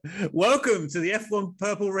Welcome to the F1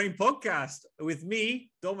 Purple Rain podcast with me,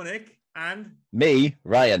 Dominic, and me,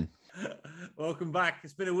 Ryan. Welcome back.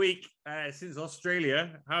 It's been a week since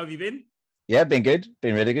Australia. How have you been? Yeah, been good.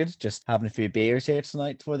 Been really good. Just having a few beers here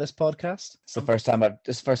tonight for this podcast. It's the first time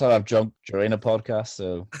I've drunk during a podcast,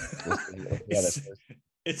 so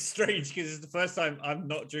it's strange because it's the first time I'm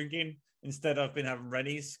not drinking. Instead, I've been having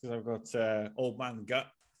Rennies because I've got old man gut.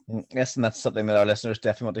 Yes, and that's something that our listeners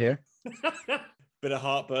definitely want to hear. Bit of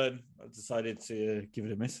heartburn. I've decided to give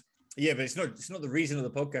it a miss. Yeah, but it's not the reason of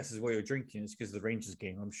the podcast is why you're drinking. It's because of the Rangers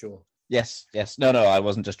game, I'm sure. Yes. No, I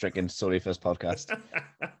wasn't just drinking solely for this podcast.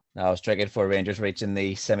 No, I was drinking for Rangers reaching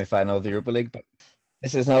the semi-final of the Europa League, but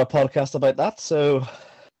this is not a podcast about that. So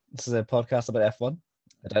this is a podcast about F1.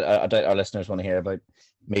 I doubt our listeners want to hear about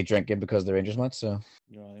me drinking because of the Rangers match. So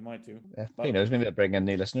yeah, they might do. Yeah, who knows? Maybe they'll bring in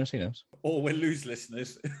new listeners. Who knows? Or we'll lose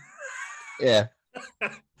listeners. Yeah,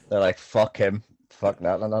 they're like, fuck him. Fuck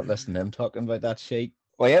that. I'm not listening to him talking about that shit.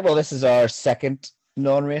 Well, this is our second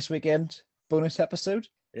non-race weekend bonus episode.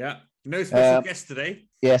 Yeah. No special guest today.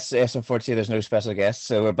 Yes, unfortunately, there's no special guest.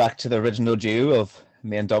 So we're back to the original duo of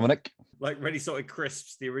me and Dominic. Like Ready Salted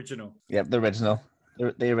Crisps, the original. Yep, the original.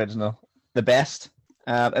 The original. The best.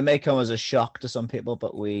 It may come as a shock to some people,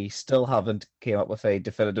 but we still haven't came up with a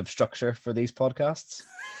definitive structure for these podcasts.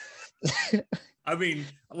 I mean,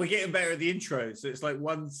 we're getting better at the intro, so it's like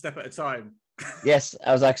one step at a time. Yes,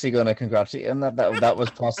 I was actually going to congratulate you on that. That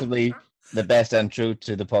was possibly the best intro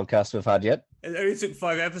to the podcast we've had yet. It only took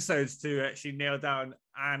 5 episodes to actually nail down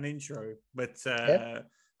an intro, but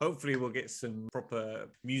hopefully we'll get some proper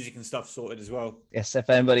music and stuff sorted as well. Yes,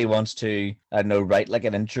 if anybody wants to, write like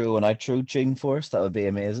an intro and outro tune for us, that would be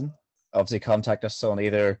amazing. Obviously, contact us on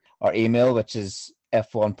either our email, which is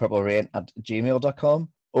f1purplerain@gmail.com,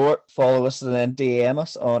 or follow us and then DM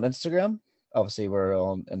us on Instagram. Obviously, we're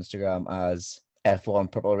on Instagram as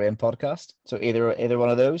F1 Purple Rain Podcast. So either one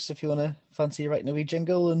of those, if you want to fancy writing a wee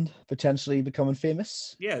jingle and potentially becoming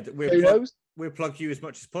famous. Yeah, we'll plug you as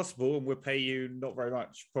much as possible, and we'll pay you not very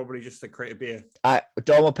much, probably just to create a beer.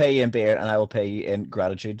 Don will pay you in beer, and I will pay you in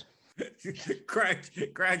gratitude.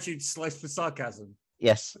 Gratitude sliced with sarcasm.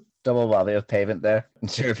 Yes, double whammy of payment there. I'm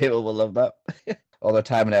sure people will love that. All their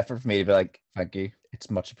time and effort for me to be like, thank you. It's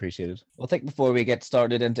much appreciated. Well, I think before we get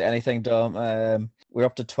started into anything, Dom, we're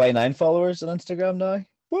up to 29 followers on Instagram now.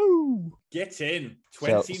 Woo! Get in.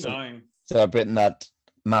 29. Celebrating that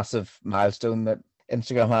massive milestone that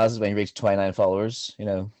Instagram has when you reach 29 followers. You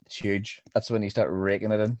know, it's huge. That's when you start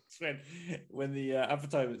raking it in. When the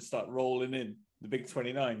advertisements start rolling in, the big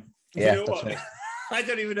 29. Yeah, you know what? Right. I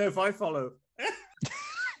don't even know if I follow. I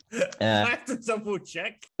have to double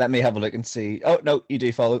check. Let me have a look and see. Oh, no, you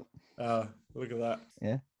do follow. Look at that.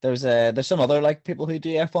 Yeah, there's some other like people who do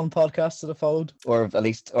F1 podcasts that have followed, or at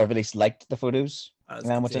least liked the photos.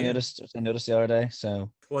 Which I noticed the other day.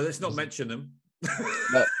 So let's not mention them.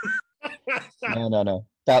 No.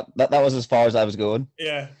 That was as far as I was going.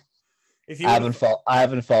 Yeah. I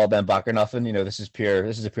haven't followed them back or nothing. You know, this is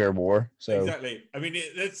a pure war. So exactly. I mean,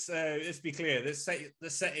 let's be clear. Let's set the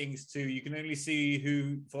settings to you can only see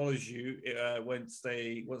who follows you once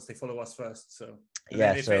they follow us first. So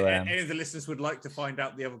yeah. If so any of the listeners would like to find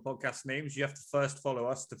out the other podcast names, you have to first follow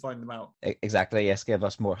us to find them out. Exactly. Yes. Give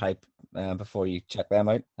us more hype before you check them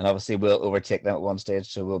out, and obviously we'll overtake them at one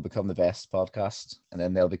stage. So we'll become the best podcast, and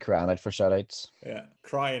then they'll be crying out for shout outs. Yeah,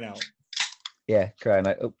 crying out. Yeah, crying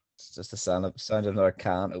out. Oh. It's just the sound of another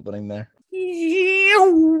can opening there.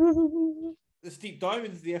 Let's deep dive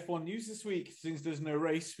into the F1 news this week. Since there's no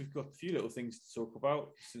race, we've got a few little things to talk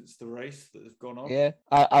about since the race that has gone on. Yeah,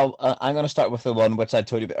 I'm going to start with the one which I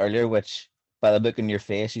told you about earlier, which by the look in your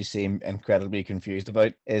face you seem incredibly confused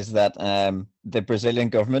about, is that the Brazilian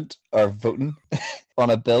government are voting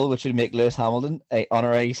on a bill which would make Lewis Hamilton an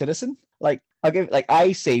honorary citizen. I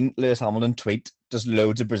seen Lewis Hamilton tweet just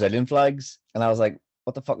loads of Brazilian flags, and I was like,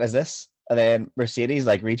 what the fuck is this? And then Mercedes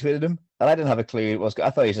retweeted him, and I didn't have a clue. I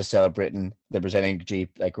thought he was just celebrating the Brazilian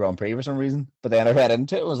Grand Prix for some reason. But then I read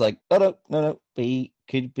into it and was like, oh no, he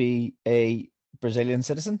could be a Brazilian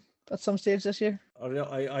citizen at some stage this year.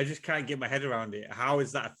 I just can't get my head around it. How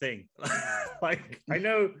is that a thing? I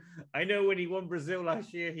know when he won Brazil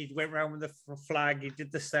last year, he went around with the flag. He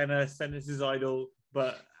did the Senna's his idol.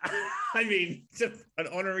 But I mean, an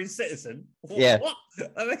honorary citizen. Yeah. What?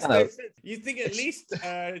 That makes no sense. You think at least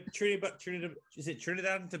Trinidad? Is it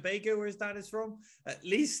Trinidad and Tobago where his dad is from? At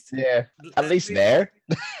least. Yeah. At least there.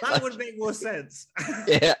 That would make more sense.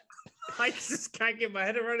 Yeah. I just can't get my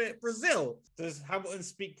head around it. Brazil. Does Hamilton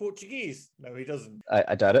speak Portuguese? No, he doesn't.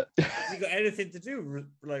 I doubt it. Has he got anything to do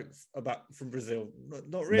from Brazil?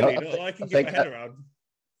 Not really. I can get my head around.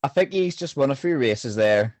 I think he's just won a few races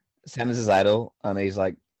there, sent as his idol, and he's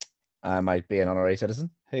like, I might be an honorary citizen.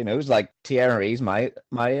 Who knows? Like Thierry's my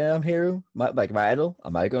hero, my idol.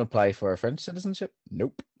 Am I going to apply for a French citizenship?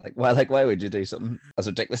 Nope. Like why would you do something as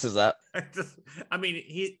ridiculous as that? I mean,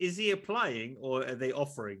 is he applying or are they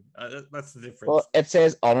offering? That's the difference. Well, it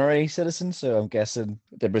says honorary citizen, so I'm guessing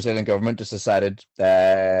the Brazilian government just decided,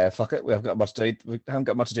 fuck it, we haven't got much to do. We haven't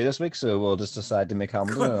got much to do this week, so we'll just decide to make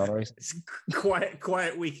Hamilton an honorary. It's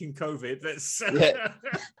quiet week in COVID.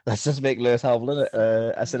 Let's just make Lewis Hamilton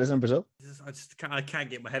a citizen of Brazil. I can't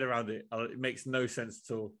get my head around it. It makes no sense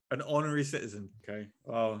at all. An honorary citizen. Okay.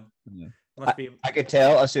 Well, yeah. I could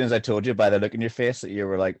tell as soon as I told you by the look in your face that you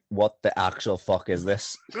were like, "What the actual fuck is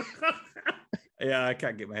this?" Yeah, I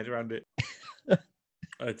can't get my head around it.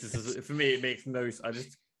 For me, it makes no. I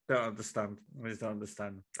just don't understand. I just don't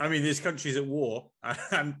understand. I mean, this country's at war,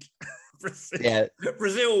 and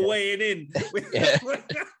Brazil weighing in with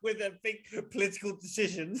their big political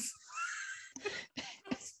decisions.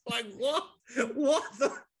 Like what? What's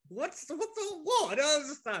the what? I don't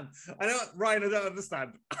understand. Ryan. I don't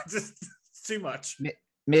understand. It's too much.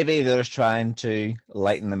 Maybe they're just trying to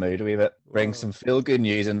lighten the mood a wee bit, bring some feel good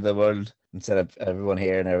news into the world instead of everyone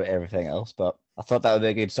hearing everything else. But I thought that would be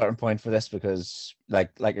a good starting point for this because,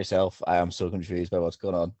 like yourself, I am so confused by what's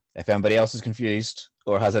going on. If anybody else is confused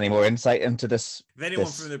or has any more insight into this, if anyone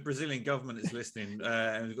from the Brazilian government is listening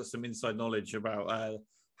and has got some inside knowledge about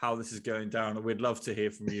how this is going down, we'd love to hear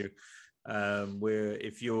from you. Where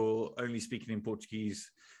if you're only speaking in Portuguese,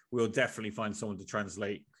 we'll definitely find someone to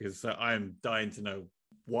translate because I am dying to know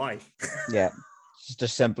why. Yeah,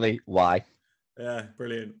 just simply why. Yeah,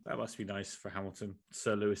 brilliant. That must be nice for Hamilton,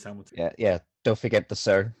 Sir Lewis Hamilton. Yeah. Don't forget the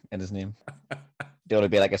Sir in his name. There ought to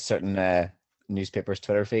be like a certain newspaper's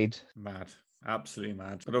Twitter feed. Mad. Absolutely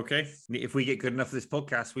mad. But okay, if we get good enough of this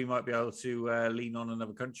podcast, we might be able to lean on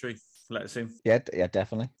another country. Let us in. Yeah,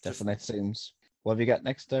 definitely. It seems. What have you got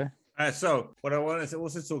next there? So what I wanted to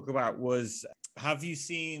also talk about was, have you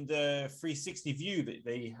seen the 360 view that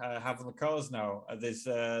they have on the cars now? There's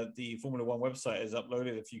the Formula One website has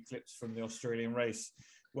uploaded a few clips from the Australian race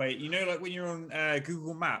where, like when you're on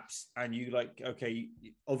Google Maps and you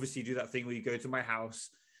obviously do that thing where you go to my house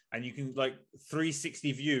and you can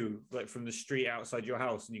 360 view from the street outside your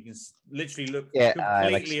house and you can literally look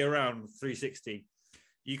completely around 360.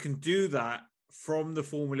 You can do that from the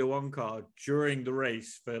Formula One car during the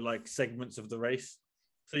race for segments of the race.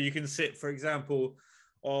 So you can sit, for example,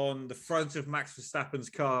 on the front of Max Verstappen's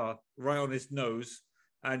car, right on his nose,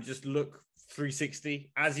 and just look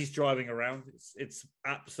 360 as he's driving around. It's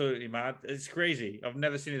absolutely mad. It's crazy. I've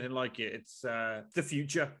never seen anything like it. It's the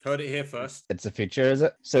future. Heard it here first. It's the future, is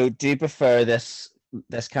it? So do you prefer this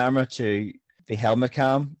camera to the helmet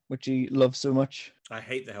cam, which you love so much? I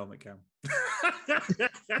hate the helmet cam.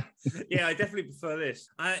 Yeah, I definitely prefer this.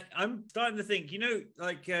 I'm starting to think,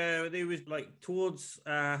 they was towards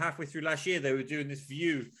halfway through last year, they were doing this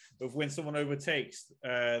view of when someone overtakes,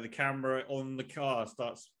 the camera on the car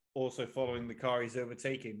starts also following the car he's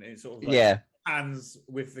overtaking. And it sort of hands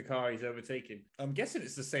with the car he's overtaking. I'm guessing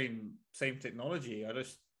it's the same technology. I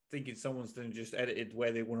just thinking someone's done just edited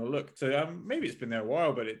where they want to look. So maybe it's been there a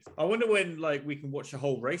while, but I wonder when we can watch a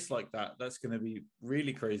whole race like that. That's going to be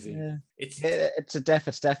really crazy. Yeah. It's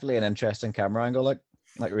definitely an interesting camera angle, like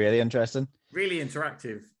really interesting, really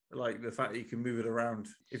interactive. Like the fact that you can move it around.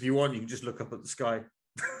 If you want, you can just look up at the sky.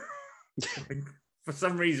 For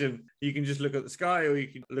some reason, you can just look at the sky, or you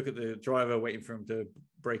can look at the driver waiting for him to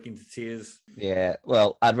break into tears. Yeah,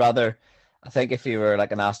 well, I think if you were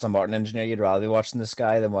like an Aston Martin engineer, you'd rather be watching the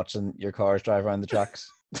sky than watching your cars drive around the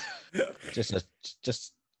tracks. just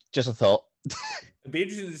a thought. It'd be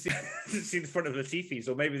interesting to see the front of Latifi's,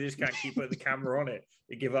 or maybe they just can't keep putting the camera on it.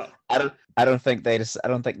 They give up. I don't think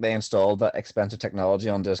they installed that expensive technology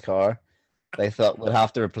onto his car. They thought we'll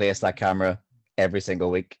have to replace that camera every single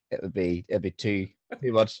week. It'd be too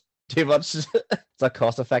much. It's not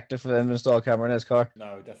cost effective for them to install a camera in his car.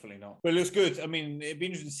 No, definitely not. But it looks good. I mean, it'd be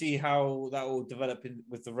interesting to see how that will develop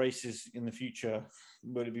with the races in the future.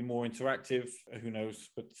 Will it be more interactive? Who knows?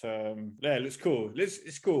 But yeah, it looks cool.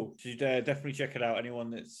 It's cool. So definitely check it out. Anyone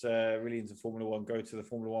that's really into Formula One, go to the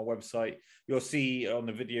Formula One website. You'll see on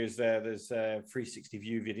the videos there's 360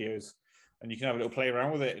 view videos. And you can have a little play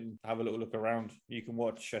around with it and have a little look around. You can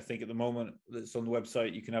watch, I think at the moment that's on the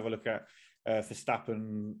website, you can have a look at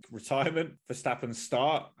Verstappen retirement, Verstappen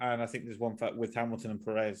start, and I think there's one with Hamilton and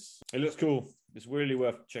Perez. It looks cool. It's really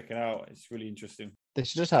worth checking out. It's really interesting. They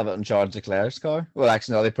should just have it in Charles Leclerc's car. Well,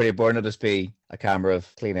 actually, no, they're pretty boring. It'll just be a camera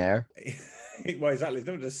of clean air. Well, exactly. There's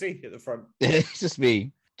nothing to see at the front. It's just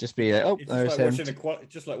be like, oh, it's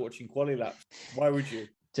just like watching quali laps. Why would you?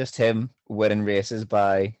 just him winning races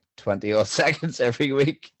by 20 odd seconds every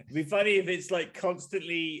week. It'd be funny if it's like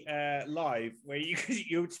constantly live, where you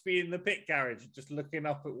would just be in the pit garage, just looking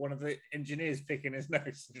up at one of the engineers picking his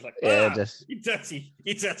nose. You're like, just you dirty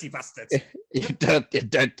bastard. you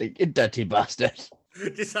dirty bastard.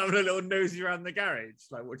 Just having a little nosy around the garage,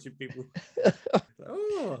 like watching people.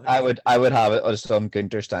 I would have it just on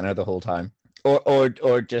Gunter Steiner the whole time.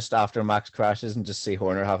 Or just after Max crashes and just see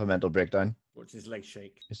Horner have a mental breakdown. Watch his legs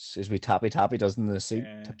shake. As we tappy does in the suit.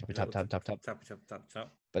 Yeah, tap.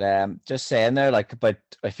 But just saying there, like, about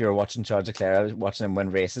if you were watching Charles Leclerc, I was watching him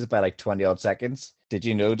win races by like 20 odd seconds. Did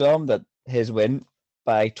you know, Dom, that his win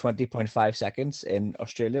by 20.5 seconds in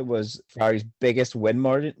Australia was Ferrari's biggest win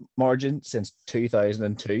margin since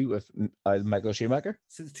 2002 with Michael Schumacher?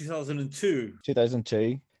 Since 2002?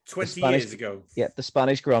 2002. 20 years ago. Yeah, the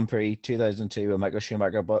Spanish Grand Prix 2002 when Michael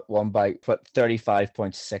Schumacher won by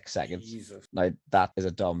 35.6 seconds. Jesus. Now, that is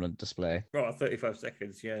a dominant display. Oh, 35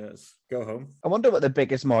 seconds. Yeah, let's go home. I wonder what the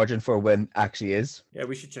biggest margin for a win actually is. Yeah,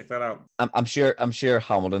 we should check that out. I'm sure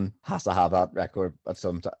Hamilton has to have that record at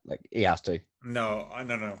some time. Like, he has to. No.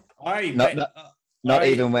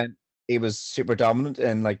 Even when he was super dominant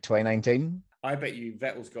in like 2019. I bet you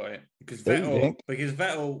Vettel's got it because when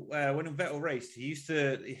Vettel raced, he used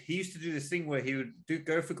to do this thing where he would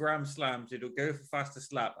go for grand slams, he'd go for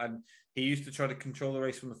fastest lap, and he used to try to control the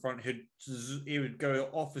race from the front. He would go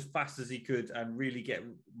off as fast as he could and really get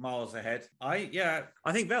miles ahead. I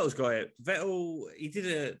think Vettel's got it.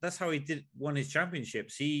 Vettel, that's how he won his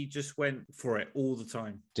championships. He just went for it all the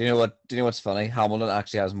time. Do you know what's funny? Hamilton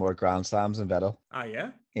actually has more grand slams than Vettel. Ah,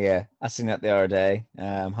 yeah? Yeah, I seen that the other day.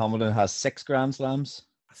 Hamilton has 6 grand slams.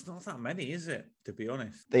 That's not that many, is it? To be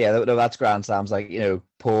honest. Yeah, that's grand slams. Like,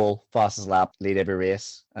 pole, fastest lap, lead every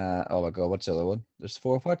race. Oh my god, what's the other one? There's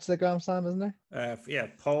 4 parts of the grand slam, isn't there? Yeah,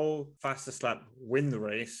 pole, fastest lap, win the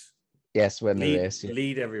race. Yes, win the race. Yeah.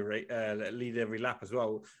 Lead every lap as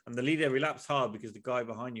well. And the lead every lap's hard because the guy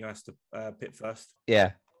behind you has to pit first.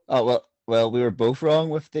 Yeah. Oh well, we were both wrong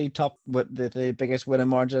with the biggest winning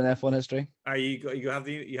margin in F1 history. You have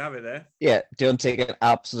it there? Yeah, don't take an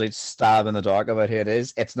absolute stab in the dark about who it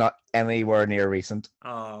is. It's not anywhere near recent.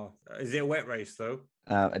 Oh, is it a wet race though?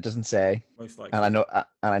 It doesn't say. Most likely. And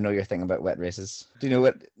I know you're thinking about wet races. Do you know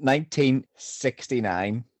what?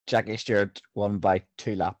 1969, Jackie Stewart won by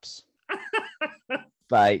 2 laps.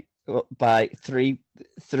 by 3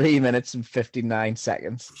 minutes and 59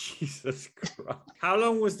 seconds. Jesus Christ! How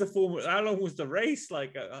long was the race?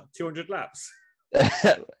 Like 200 laps?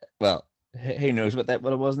 Well, who knows what it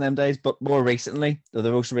was in them days? But more recently, the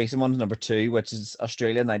most recent one is number 2, which is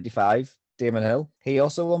Australia '95. Damon Hill. He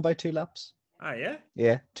also won by 2 laps. Ah, yeah?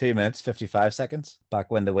 Yeah, 2 minutes, 55 seconds.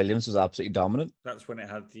 Back when the Williams was absolutely dominant. That's when it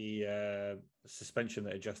had the suspension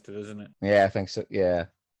that adjusted, isn't it? Yeah, I think so. Yeah.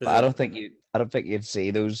 But I don't think you'd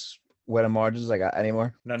see those winning margins like that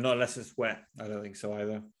anymore. No, not unless it's wet. I don't think so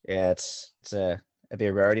either. Yeah, it'd be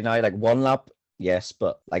a rarity now. Like 1 lap, yes,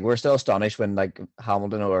 but like we're still astonished when like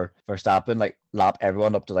Hamilton or Verstappen like lap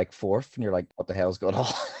everyone up to like 4th, and you're like, what the hell's going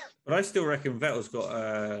on? But I still reckon Vettel's got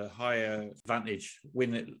a higher advantage,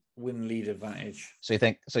 win lead advantage. So you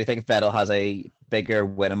think Vettel has a bigger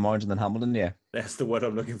winning margin than Hamilton? Yeah, that's the word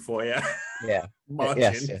I'm looking for. Yeah. Yeah. Margin.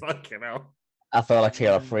 Yes, yeah. Fucking hell. I thought I'd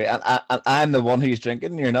clear up for you, and I'm the one who's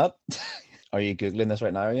drinking. You're not. Are you googling this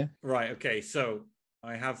right now? Are you? Right. Okay. So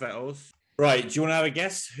I have Vettel's. Right. Do you want to have a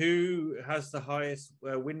guess who has the highest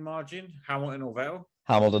win margin, Hamilton or Vettel?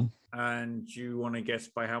 Hamilton. And do you want to guess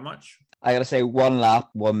by how much? I gotta say 1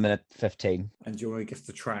 lap, 1 minute 15. And do you want to guess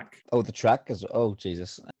the track? Oh, the track is. Oh,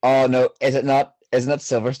 Jesus. Oh no, is it not? Isn't it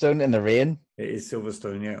Silverstone in the rain? It is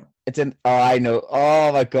Silverstone, yeah. It's in. Oh, I know.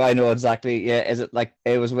 Oh my god, I know exactly. Yeah, is it like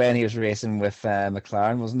it was when he was racing with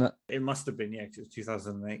McLaren, wasn't it? It must have been, yeah. It was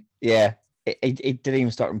 2008. Yeah, it didn't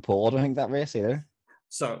even start in pole. I don't think that race either.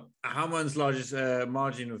 So Hamilton's largest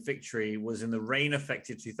margin of victory was in the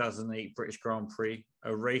rain-affected 2008 British Grand Prix,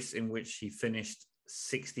 a race in which he finished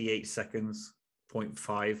 68 seconds,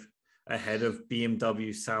 0.5 ahead of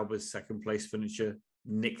BMW Sauber's second place finisher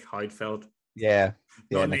Nick Heidfeld. Yeah,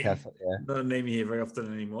 Not a name you hear very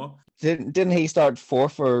often anymore. Didn't he start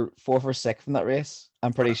fourth or sixth in that race?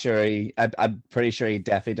 I'm pretty sure he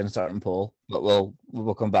definitely didn't start in pole, but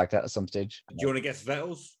we'll come back to that at some stage. Do you want to guess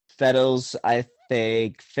Vettel's, I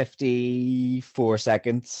think 54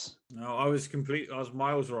 seconds. No, I was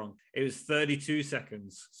miles wrong. It was 32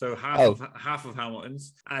 seconds. So half of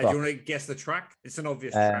Hamilton's. Do you want to guess the track? It's an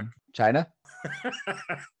obvious track. China?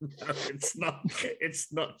 No, it's not.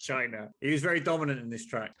 It's not China. He was very dominant in this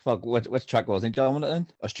track. Fuck, which track was he dominant in?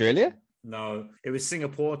 Australia? No, it was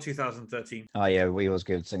Singapore 2013. Oh yeah, we was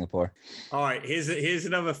good Singapore. All right, here's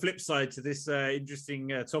another flip side to this interesting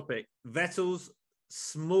topic. Vettel's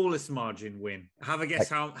smallest margin win. Have a guess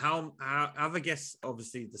how have a guess,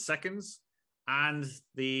 obviously the seconds and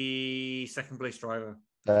the second place driver.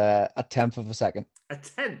 A tenth of a second. A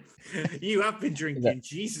tenth. You have been drinking.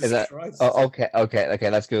 Jesus Christ. Oh, okay.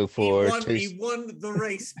 Let's go for he won the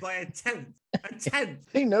race by a tenth. A tenth.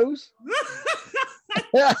 He knows.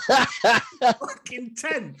 Fucking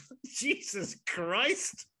tenth. Jesus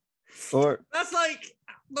Christ. Or that's like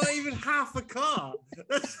not even half a car.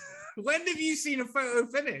 When have you seen a photo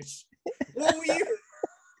finish? What were you?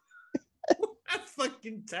 A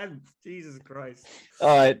fucking tenth. Jesus Christ.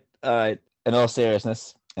 All right. In all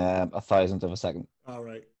seriousness, a thousandth of a second. All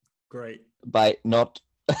right. Great. By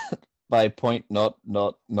point not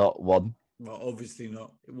one. Well, obviously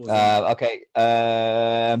not. It wasn't. Okay.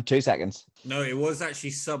 2 seconds. No, it was actually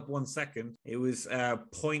sub 1 second. It was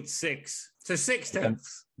 0.6. So 6/10.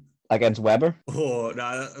 Against Weber. Oh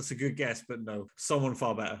no, that's a good guess, but no, someone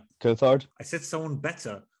far better. Coulthard. I said someone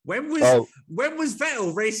better. When was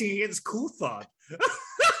Vettel racing against Coulthard?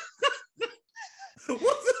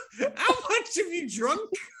 How much have you drunk?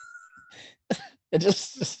 It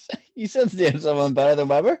just you said the name someone better than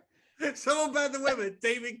Weber. Someone better than Weber.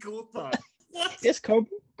 David Coulthard. What? Yes,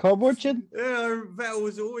 cardboard chin. Yeah, Vettel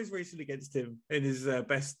was always racing against him in his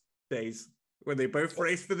best days when they both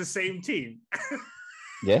raced for the same team.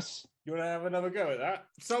 Yes. You want to have another go at that?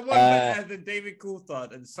 Someone better than David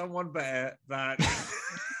Coulthard and someone better than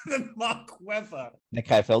than Mark Webber. Nick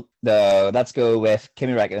Heidfeld. No, let's go with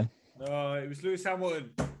Kimi Räikkönen. No, it was Lewis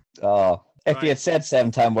Hamilton. Oh, if you had said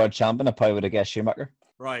 7-time world champion, I probably would have guessed Schumacher.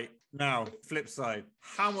 Right. Now, flip side.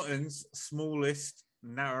 Hamilton's smallest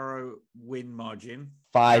narrow win margin.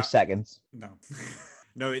 5 seconds. No.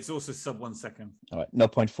 No, it's also sub 1 second. All right,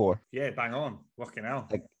 0.4. Yeah, bang on. Fucking hell.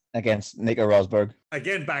 Against Nico Rosberg.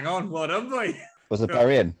 Again, bang on. Well done, boy. Was it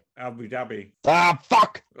Bahrain? Abu Dhabi. Ah,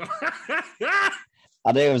 fuck!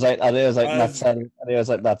 I knew it was like that side. I knew it was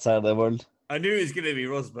like that side of the world. I knew it was going to be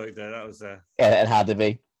Rosberg there. That was Yeah, it had to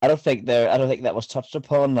be. I don't think that was touched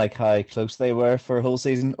upon, like how close they were for a whole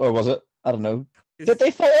season, or was it? I don't know. Did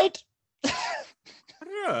they fight? I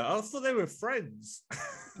don't know. I thought they were friends.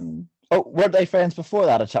 Oh, weren't they friends before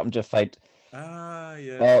that? A championship fight. Ah,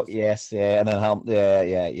 yeah. Oh, yes, yeah, and then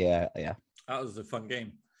yeah. That was a fun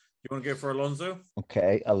game. You want to go for Alonso?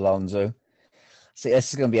 Okay, Alonso. See, this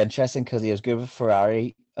is going to be interesting because he was good with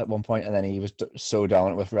Ferrari at one point, and then he was so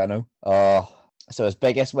dominant with Renault. Oh, so his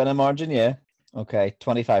biggest winning margin, yeah. Okay,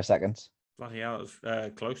 25 seconds. Bloody hell, it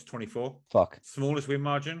was close, 24. Fuck. Smallest win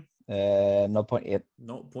margin? 0.8.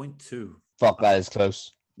 0.2. Fuck, that is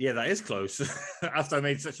close. Yeah, that is close. After I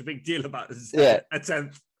made such a big deal about his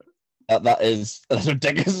attempt. That's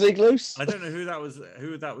ridiculously close. I don't know who that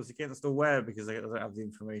was against or where because I don't have the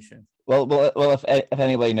information. Well, if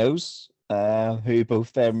anybody knows who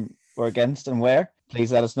both them were against and where,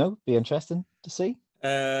 please let us know. Be interesting to see.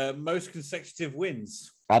 Most consecutive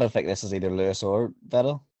wins. I don't think this is either Lewis or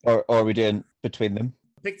Vettel, or are we doing between them?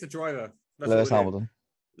 Pick the driver. Lewis Hamilton.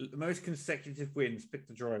 Most consecutive wins. Pick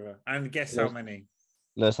the driver and guess how many.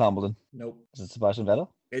 Lewis Hamilton. Nope. Is it Sebastian Vettel?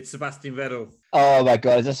 It's Sebastian Vettel. Oh my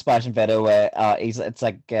god, is this Sebastian Vettel where it's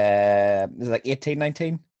like is it like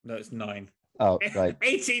 18-19? No, it's 9. Oh, right.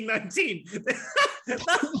 18-19. That's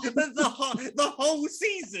the whole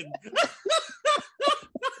season.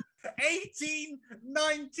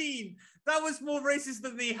 18-19. That was more races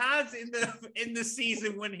than he had in the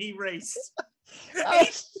season when he raced.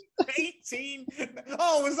 18.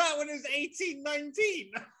 Oh, was that when it was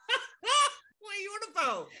 18-19? What are you on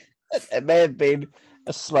about? It may have been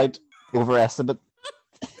a slight overestimate.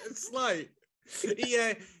 Slight.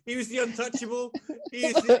 Yeah, he was the untouchable.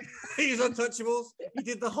 He was untouchables. He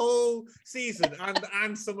did the whole season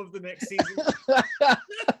and some of the next season.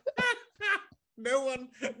 No one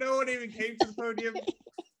even came to the podium.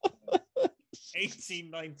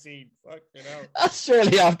 18-19. Fucking hell. That's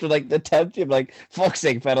surely after like the 10th. You're like, fuck's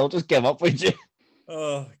sake, Vettel, just give up, would you?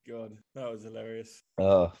 Oh god, that was hilarious.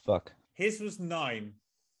 Oh fuck. His was 9.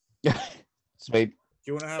 Sweet. Do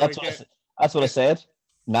you want to have that's what I said.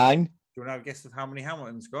 9. Do you want to have a guess of how many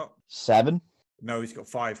Hamilton's got? 7. No, he's got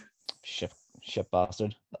 5. Shit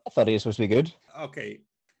bastard. I thought he was supposed to be good. Okay.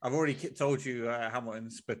 I've already told you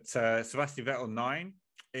Hamilton's, but Sebastian Vettel 9.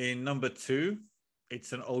 In number 2,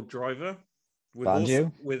 it's an old driver.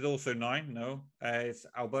 With also 9. No. It's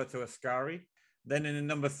Alberto Ascari. Then in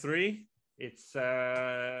number 3, it's...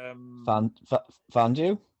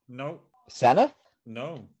 Fangio? No. Senna?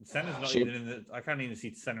 No. Senna's not even in the... I can't even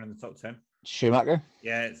see Senna in the top 10. Schumacher?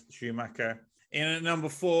 Yeah, it's Schumacher. In at number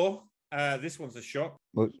 4, This one's a shock.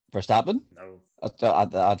 Verstappen? No.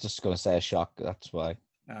 I'm just going to say a shock. That's why.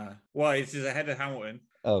 Why? It's just ahead of Hamilton.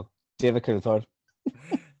 Oh, David Coulthard.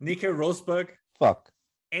 Nico Rosberg. Fuck.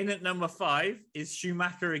 In at number 5 is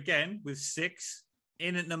Schumacher again with 6.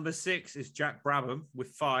 In at number 6 is Jack Brabham with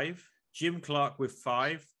 5. Jim Clark with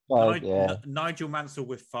 5. Nigel Mansell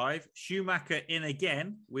with 5. Schumacher in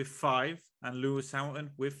again with 5. And Lewis Hamilton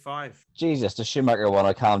with 5. Jesus, does Schumacher want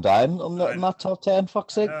to calm down on that top 10?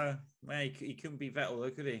 Fuck's sake. Mate, he couldn't beat Vettel, though,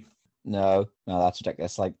 could he? No, that's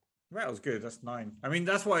ridiculous. Like, Vettel's good. That's 9. I mean,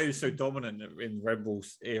 that's why he was so dominant in Red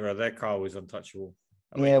Bull's era. Their car was untouchable.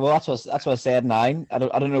 Well, that's what I said. 9. I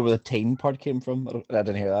don't know where the team part came from. I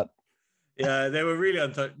didn't hear that. Yeah, they were really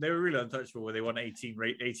untouchable when they won 19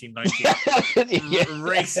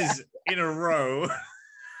 races in a row.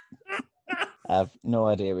 I have no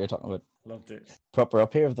idea what you're talking about. Loved it. Proper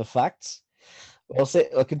up here with the facts.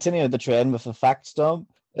 I'll continue the trend with the facts, Dom.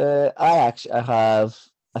 I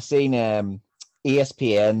seen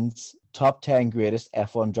ESPN's top 10 greatest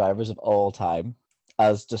F1 drivers of all time,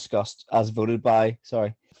 as voted by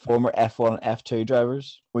former F1 and F2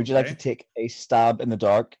 drivers. Would you like to take a stab in the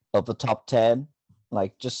dark of the top 10?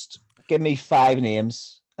 Like, just give me 5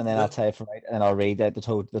 names, and then I'll tell you and then I'll read out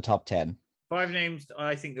the top 10. 5 names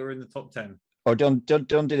I think are in the top 10. Or don't do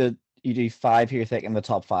you do 5 who you think in the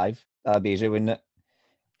top 5. That'd be easier, wouldn't it?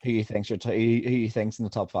 Who you think's in the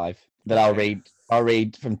top 5? Then I'll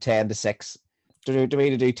read from 10 to 6. Do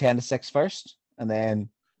we do 10 to 6 first, and then?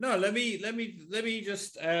 No, let me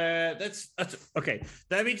just okay.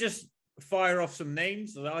 Let me just fire off some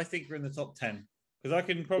names that I think are in the top 10, because I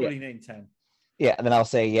can probably name 10. Yeah, and then I'll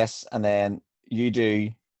say yes, and then you do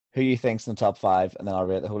who you think's in the top 5, and then I'll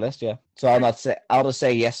rate the whole list. Yeah. So I'll just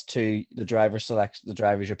say yes to the the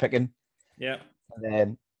drivers you're picking. Yeah. And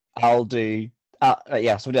then I'll do so we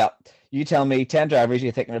do that. You tell me 10 drivers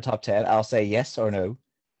you think in the top 10. I'll say yes or no.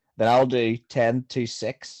 Then I'll do 10 to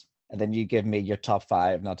 6. And then you give me your top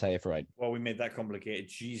 5, and I'll tell you if you're right. Well, we made that complicated.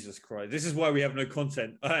 Jesus Christ. This is why we have no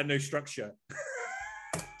content. I had no structure.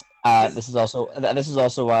 This is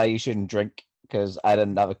also why you shouldn't drink, because I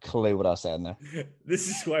didn't have a clue what I was saying there. This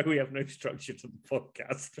is why we have no structure to the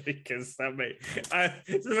podcast, because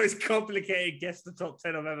it's the most complicated guess the top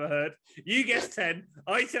 10 I've ever heard. You guess 10.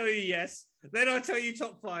 I tell you yes. Then I tell you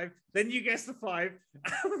top 5. Then you guess the 5.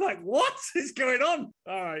 I'm like, what is going on?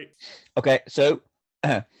 All right. Okay, so...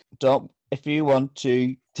 Dom, if you want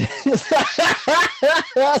to,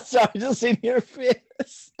 sorry, just seeing your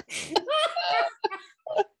face.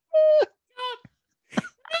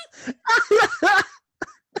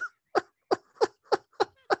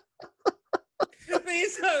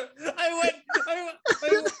 So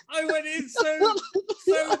I went in so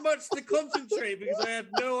much to concentrate, because I had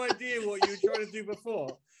no idea what you were trying to do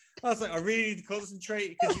before. I was like, I really need to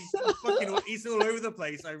concentrate, because he's all over the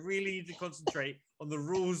place. I really need to concentrate on the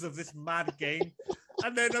rules of this mad game.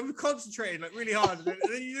 And then I'm concentrating like really hard. And then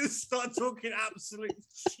you just start talking absolute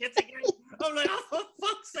shit again. I'm like, oh, for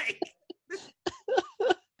fuck's sake.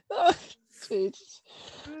 Oh, Jesus.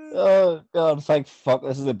 Oh, God, thank fuck.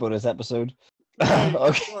 This is a bonus episode.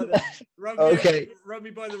 Okay. Run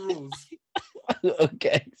me by the rules.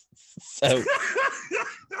 Okay. So...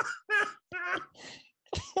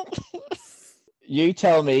 You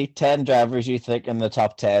tell me 10 drivers you think in the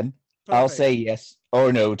top 10. Perfect. I'll say yes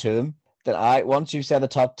or no to them. Then once you've said the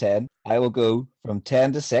top 10, I will go from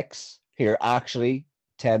 10 to 6. Here, actually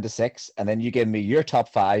 10 to 6, and then you give me your top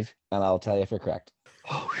 5, and I'll tell you if you're correct.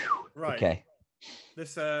 Right. Okay.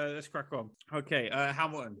 Let's crack on. Okay.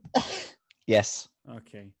 Hamilton. Yes.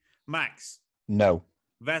 Okay. Max. No.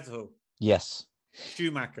 Vettel. Yes.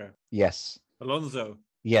 Schumacher. Yes. Alonso.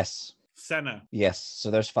 Yes. Senna. Yes.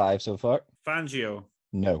 So there's 5 so far. Fangio.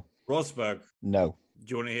 No. Rosberg. No. Do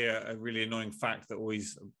you want to hear a really annoying fact that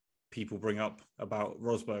always people bring up about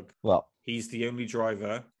Rosberg? Well, he's the only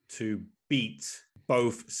driver to beat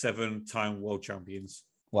both 7-time world champions.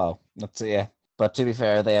 Wow. That's it, yeah. But to be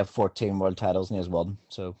fair, they have 14 world titles and he has 1.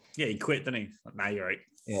 So yeah, he quit, didn't he? Now you're right.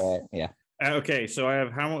 Yeah. Okay, so I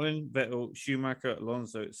have Hamilton, Vettel, Schumacher,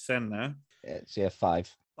 Alonso, Senna. It's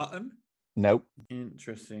 5. Button. Nope.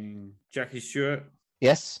 Interesting. Jackie Stewart.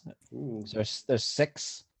 Yes. Ooh. So there's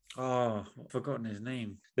 6. Oh, I've forgotten his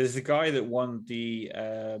name. There's a guy that won the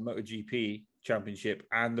MotoGP championship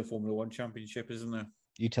and the Formula 1 championship, isn't there?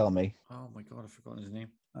 You tell me. Oh my God, I've forgotten his name.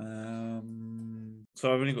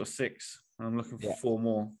 So I've only got 6. And I'm looking for 4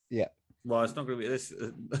 more. Yeah. Well, it's not going to be this.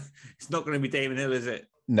 It's not going to be Damon Hill, is it?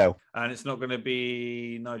 No. And it's not going to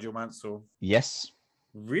be Nigel Mansell. Yes.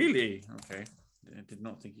 Really? Okay. I did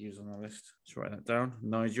not think he was on our list. Let's write that down.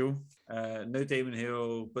 Nigel. No Damon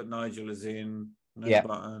Hill, but Nigel is in. No Yeah.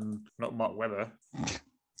 Button. Not Mark Webber.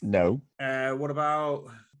 No. What about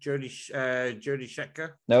Jody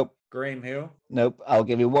Scheckter? Nope. Graham Hill? Nope. I'll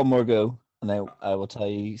give you one more go, and then I will tell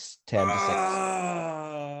you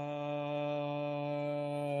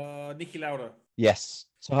 10-6. Nicky Lauda. Yes.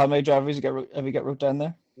 So how many drivers have you got wrote down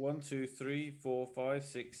there? 1, 2, 3, 4, 5,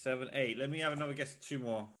 6, 7, 8. Let me have another guess. 2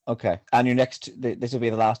 more. Okay. And your this will be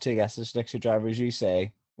the last 2 guesses. Next 2 drivers you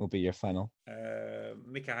say will be your final.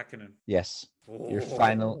 Mika Hakkinen. Yes. Your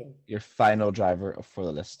final driver for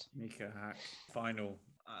the list. Mika Hack. Final.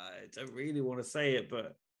 I don't really want to say it,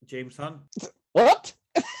 but James Hunt. What?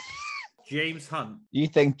 James Hunt. You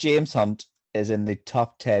think James Hunt is in the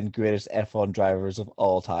top 10 greatest F1 drivers of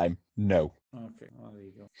all time? No. Okay, well, there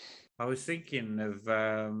you go. I was thinking of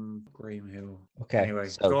Graham Hill. Okay. Anyway,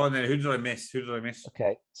 go on then. Who did I miss?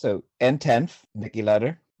 Okay. So in 10th, Nicky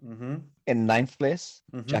Lauda. Mm-hmm. In 9th place,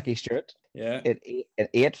 Jackie Stewart. Yeah. In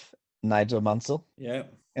 8th, Nigel Mansell. Yeah.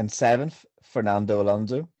 In 7th, Fernando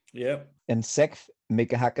Alonso. Yeah. In 6th,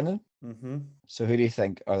 Mika Hakkinen. Mm-hmm. So who do you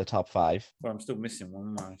think are the top 5? Well, I'm still missing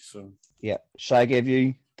one, am I? So yeah. Shall I give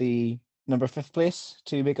you the number 5th place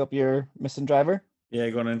to make up your missing driver? Yeah,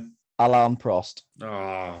 go on in. Alain Prost.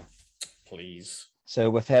 Oh, please. So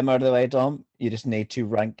with him out of the way, Dom, you just need to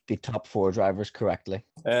rank the top 4 drivers correctly.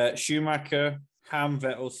 Schumacher, Ham,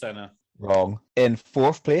 Vettel, Senna. Wrong. In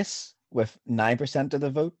 4th place, with 9% of the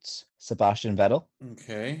votes, Sebastian Vettel.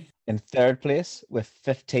 Okay. In 3rd place, with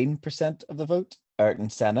 15% of the vote, Ayrton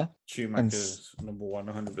Senna. Schumacher's number 1,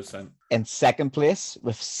 100%. In 2nd place,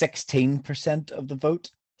 with 16% of the vote,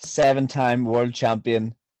 7-time world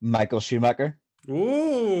champion Michael Schumacher.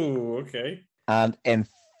 Ooh, okay. And in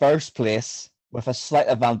 1st place, with a slight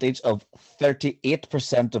advantage of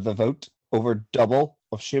 38% of the vote, over double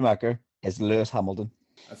of Schumacher, is Lewis Hamilton.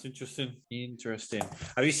 That's interesting.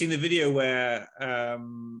 Have you seen the video where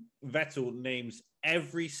Vettel names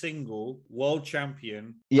every single world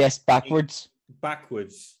champion? Yes, backwards.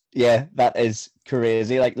 Yeah, that is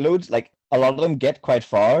crazy. Like loads, like a lot of them get quite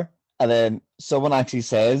far, and then someone actually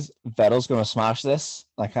says Vettel's going to smash this.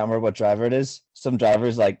 I can't remember what driver it is. Some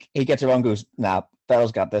drivers like he gets it wrong, goes, nah,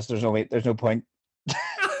 Vettel's got this. There's no point.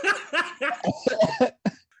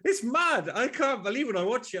 It's mad. I can't believe when I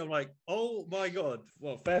watch it. I'm like, oh my god,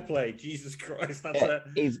 well, fair play, Jesus Christ.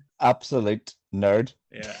 He's absolute nerd.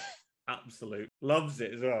 Yeah, absolute loves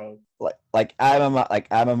it as well.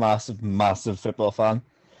 I'm a massive football fan,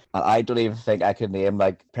 and I don't even think I could name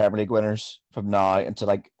like Premier League winners from now until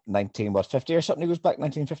like 1950 or something. He goes back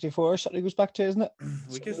 1954 or something. He goes back to, isn't it?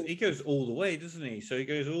 He goes all the way, doesn't he? So he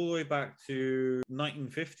goes all the way back to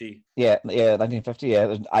 1950. Yeah, 1950.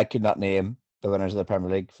 Yeah, I could not name the winners of the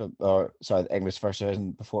Premier League, the English First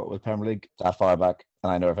Division before it was Premier League that far back,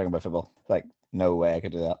 and I know everything about football. Like, no way I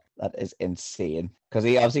could do that. That is insane. Because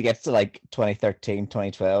he obviously gets to like 2013,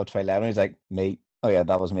 2012, 2011. He's like, me. Oh yeah,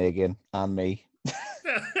 that was me again, and me,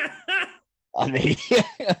 and me.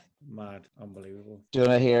 Mad, unbelievable. Do you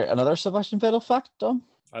want to hear another Sebastian Vettel fact, Dom?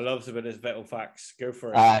 I love Sebastian Vettel facts. Go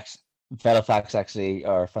for it. Vettel facts actually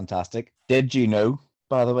are fantastic. Did you know,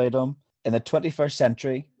 by the way, Dom, in the 21st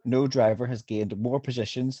century, no driver has gained more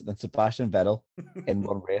positions than Sebastian Vettel in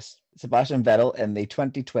one race. Sebastian Vettel in the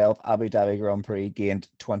 2012 Abu Dhabi Grand Prix gained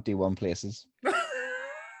 21 places.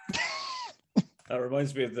 That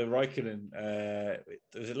reminds me of the Raikkonen.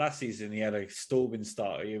 Was it last season? He had a Stallman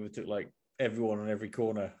start. He overtook like everyone on every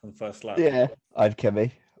corner on the first lap. Yeah, I'd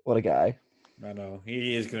Kimmy. What a guy. I know.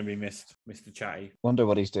 He is going to be missed, Mr. Chatty. Wonder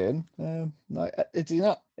what he's doing. No, is he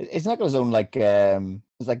not? He's not got his own like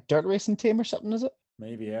it's like dirt racing team or something, is it?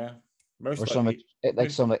 Maybe, yeah.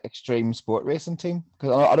 Some extreme sport racing team.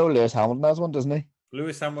 Because I know Lewis Hamilton has one, doesn't he?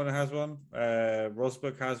 Lewis Hamilton has one.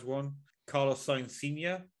 Rosberg has one. Carlos Sainz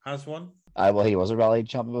Sr. has one. Well, he was a rally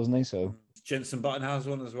champion, wasn't he? So Jenson Button has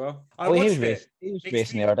one as well. He was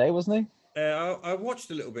racing the other day, wasn't he? I watched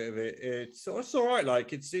a little bit of it. It's all right.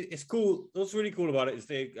 Like it's cool. What's really cool about it is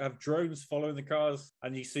they have drones following the cars,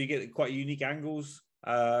 and you get quite unique angles.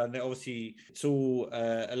 And obviously it's all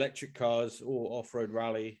electric cars, all off-road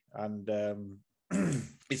rally, and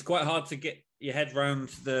it's quite hard to get your head around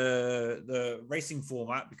the racing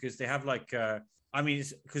format because they have like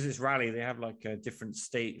because it's rally, they have like a different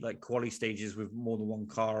state, like quali stages with more than one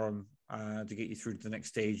car on. To get you through to the next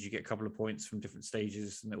stage, you get a couple of points from different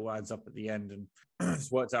stages, and it all adds up at the end. And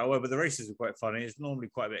it's worked out well. But the races are quite funny. It's normally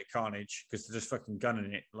quite a bit of carnage because they're just fucking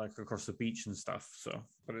gunning it like across the beach and stuff. So,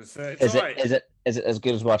 but it's all right. Is it as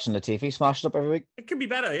good as watching the TV smashed up every week? It could be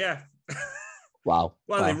better, yeah. Wow.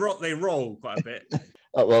 Well, they roll quite a bit.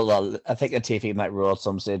 Well, I think the TV might roll at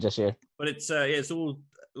some stage this year. But it's all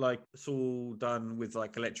like it's all done with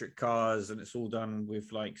like electric cars, and it's all done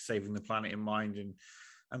with like saving the planet in mind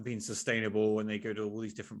and being sustainable. And they go to all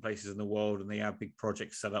these different places in the world, and they have big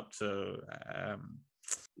projects set up to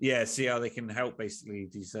see how they can help basically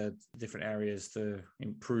these different areas to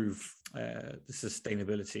improve the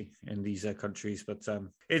sustainability in these countries. But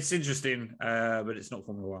it's interesting, but it's not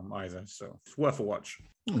Formula One either, so it's worth a watch.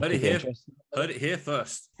 Heard it here first. Heard it here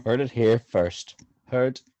first.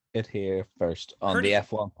 Heard it here first on the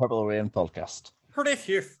F1 Purple Rain podcast. Heard it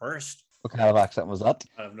here first. What kind of accent was that?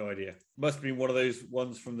 I have no idea. Must have been one of those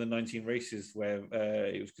ones from the 19 races where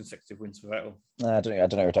it was consecutive wins for Vettel. I don't know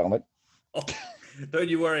what you're talking about. Oh, don't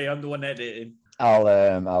you worry, I'm the one editing.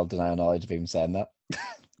 I'll deny knowledge of even saying that.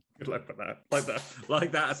 Good luck with that.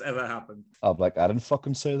 Like that has ever happened. I'll be like, I didn't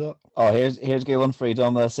fucking say that. Oh, here's a good one for you,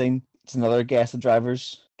 Dom. I've seen. It's another guess the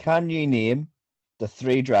drivers. Can you name the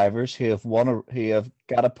 3 drivers who have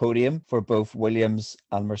got a podium for both Williams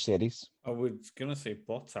and Mercedes? I was gonna say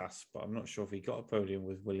Bottas, but I'm not sure if he got a podium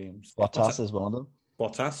with Williams. Bottas is one of them.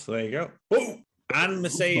 Bottas, there you go. Boom! And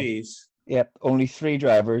Mercedes. Yep, only 3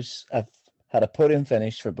 drivers have had a podium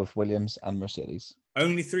finish for both Williams and Mercedes.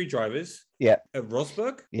 Only 3 drivers? Yeah.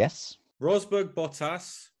 Rosberg? Yes. Rosberg,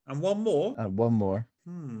 Bottas, and one more? And one more.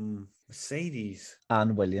 Mercedes.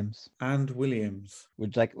 And Williams.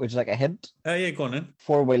 Would you like a hint? Yeah, go on then.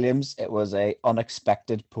 For Williams, it was a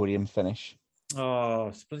unexpected podium finish. Oh,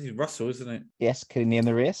 it's bloody Russell, isn't it? Yes, can you name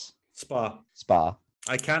the race? Spa.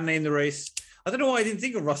 I can name the race. I don't know why I didn't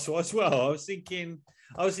think of Russell as well. I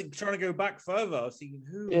was trying to go back further. I was thinking,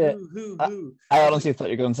 who? I honestly thought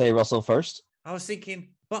you were going to say Russell first. I was thinking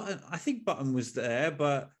Button. I think Button was there,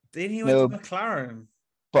 but then he went to McLaren.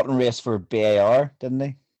 Button raced for BAR, didn't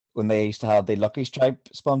he? When they used to have the Lucky Stripe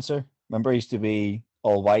sponsor. Remember, he used to be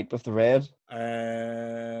all white with the red.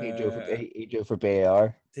 He drove for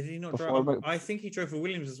BAR. Did he not drive? I think he drove for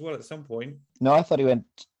Williams as well at some point. No, I thought he went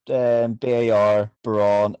BAR,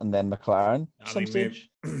 Braun, and then McLaren at some stage.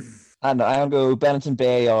 I'm going to go Benetton,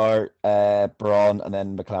 BAR, Braun, and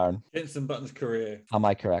then McLaren. Jenson Button's career. Am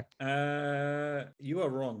I correct? You are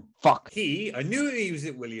wrong. Fuck. I knew he was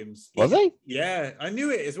at Williams. Was he? Yeah, I knew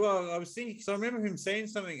it as well. I was thinking, because I remember him saying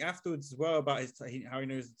something afterwards as well about how he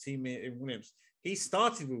knows the team in Williams. He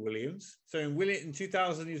started with Williams. So in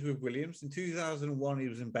 2000, he was with Williams. In 2001, he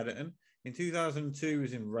was in Benetton. In 2002, he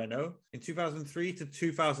was in Renault. In 2003 to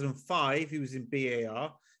 2005, he was in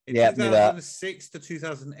BAR. In 2006 to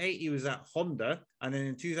 2008, he was at Honda. And then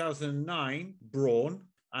in 2009, Braun.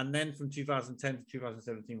 And then from 2010 to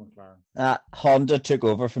 2017, McLaren. Honda took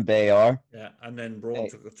over from BAR. Yeah, and then Braun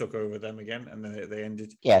took over them again, and then they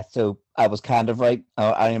ended. Yeah, so I was kind of right.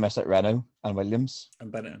 I only missed out Renault and Williams.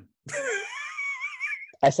 And Benetton.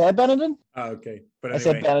 I said Benetton. Oh, okay. But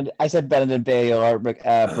anyway. I said Benetton, BAR,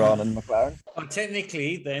 Braun, and McLaren.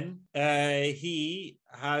 Technically, then he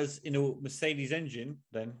has Mercedes engine.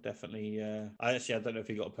 Then definitely. I don't know if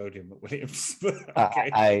he got a podium at Williams. But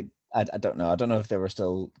okay. I don't know. I don't know if they were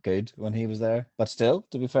still good when he was there. But still,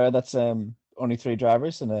 to be fair, that's only 3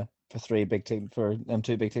 drivers for 3 big team for them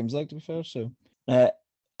 2 big teams. Like, to be fair, so I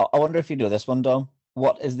wonder if you know this one, Dom.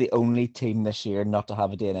 What is the only team this year not to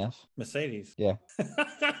have a DNF? Mercedes. Yeah.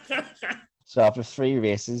 So after 3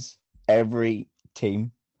 races, every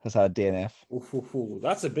team has had a DNF. Ooh,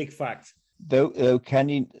 that's a big fact. So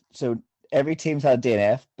every team's had a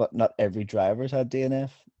DNF, but not every driver's had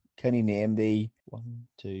DNF. Can you name the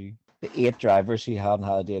 8 drivers who haven't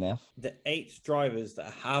had a DNF? The 8 drivers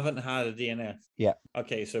that haven't had a DNF? Yeah.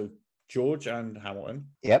 Okay, so George and Hamilton.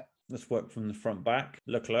 Yep. Let's work from the front back.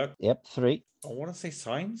 Leclerc. Yep, 3. I want to say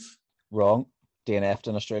Sainz. Wrong. DNF'd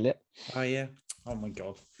in Australia. Oh, yeah. Oh, my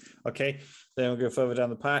God. Okay, then we'll go further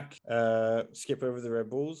down the pack. Skip over the Red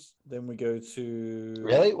Bulls. Then we go to...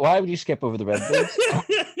 Really? Why would you skip over the Red Bulls?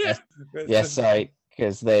 Yes, sorry.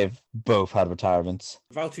 Because they've both had retirements.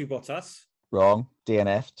 Valtteri Bottas. Wrong.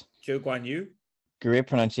 DNF'd. Zhou Guan Yu. Great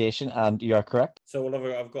pronunciation, and you are correct. So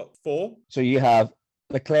I've got 4. So you have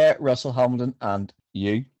Leclerc, Russell, Hamilton, and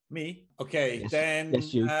you. Me? Okay, yes. Then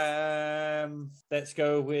yes, you. Let's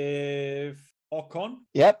go with Ocon.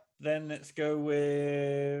 Yep. Then let's go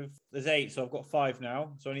with... There's 8, so I've got 5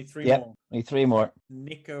 now. So only 3 more. Only 3 more.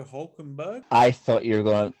 Nico Hulkenberg. I thought you were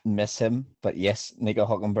going to miss him, but yes, Nico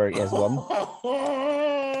Hulkenberg is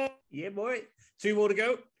 1. Yeah, boy. 2 more to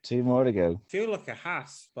go. 2 more to go. Feel like a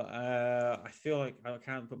Haas, but I feel like I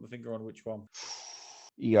can't put my finger on which one.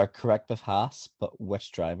 You are correct with Haas, but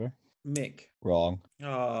which driver? Mick. Wrong.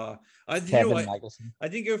 Ah, I you know Kevin what? Magnussen. I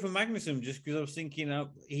didn't go for Magnussen just because I was thinking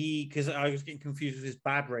because I was getting confused with his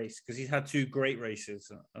bad race because he's had 2 great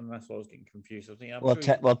races and that's why I was getting confused. I was thinking,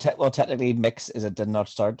 Well, technically, Mix did not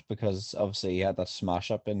start because obviously he had that smash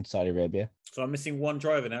up in Saudi Arabia. so I'm missing one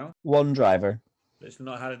driver now. One driver That's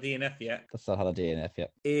not had a DNF yet. that's not had a DNF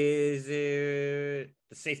yet. Is it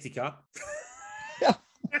the safety car? Yeah.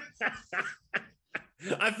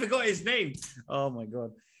 I forgot his name. Oh my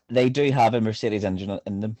god. They do have a Mercedes engine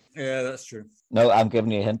in them. Yeah, that's true. No, I'm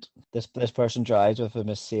giving you a hint. This person drives with a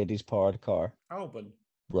Mercedes powered car. Albon.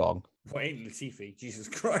 Wrong. What ain't Latifi? Jesus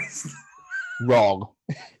Christ. Wrong.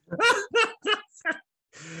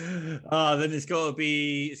 Then it's got to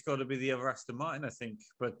be the other Aston Martin, I think.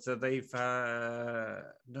 But they've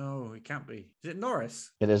no, it can't be. Is it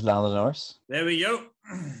Norris? It is Lando Norris. There we go.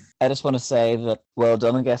 I just want to say that well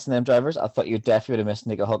done on guessing them drivers. I thought you definitely would have missed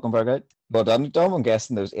Nico Hulkenberg out. Well done on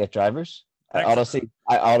guessing those 8 drivers. I honestly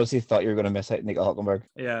thought you were going to miss out Nico Hulkenberg.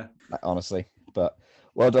 Yeah. Honestly, but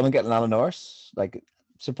well done on getting Lando Norris. Like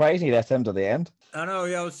surprisingly, left him to the end. I know.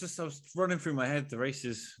 Yeah, I was running through my head the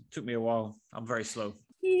races. It took me a while. I'm very slow.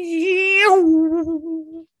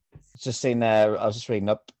 Just saying, I was just reading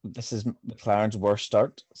up. This is McLaren's worst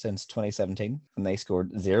start since 2017, and they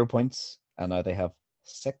scored 0 points, and now they have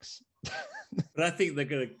 6. But I think they're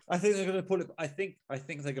gonna pull it. I think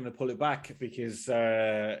they're gonna pull it back because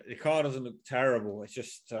the car doesn't look terrible. It's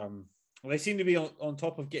just they seem to be on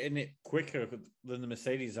top of getting it quicker than the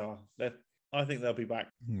Mercedes are. I think they'll be back.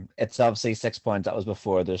 It's obviously 6 points. That was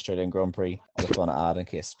before the Australian Grand Prix. I just want to add in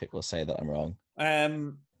case people say that I'm wrong.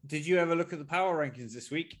 Did you ever look at the power rankings this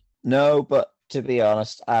week? No, but to be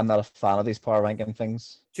honest, I'm not a fan of these power ranking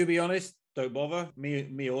things. To be honest, don't bother.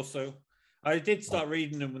 Me also. I did start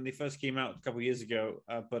reading them when they first came out a couple of years ago,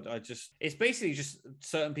 but it's basically just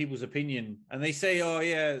certain people's opinion. And they say, oh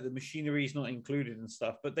yeah, the machinery is not included and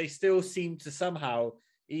stuff, but they still seem to somehow,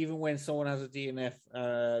 even when someone has a DNF,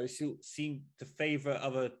 they still seem to favor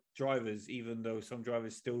other drivers, even though some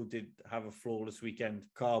drivers still did have a flawless weekend.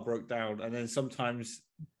 Car broke down. And then sometimes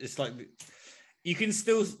it's like, you can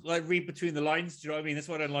still like read between the lines. Do you know what I mean? That's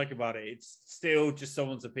what I don't like about it. It's still just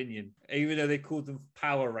someone's opinion, even though they called them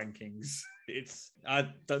power rankings.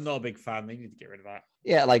 I'm not a big fan. They need to get rid of that.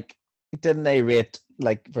 Yeah, like didn't they rate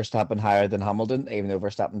like Verstappen higher than Hamilton, even though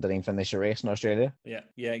Verstappen didn't finish a race in Australia? Yeah,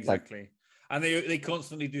 exactly. And they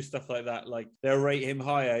constantly do stuff like that. Like they'll rate him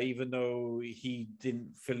higher, even though he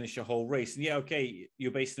didn't finish a whole race. And yeah, okay,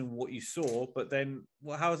 you're based on what you saw, but then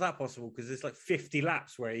how is that possible? Because there's like 50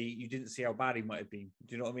 laps where you didn't see how bad he might have been.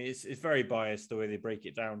 Do you know what I mean? It's very biased the way they break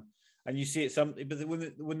it down. And you see it but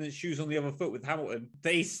when the shoe's on the other foot with Hamilton,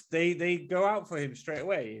 they go out for him straight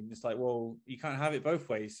away, and it's like, well, you can't have it both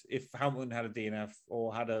ways. If Hamilton had a DNF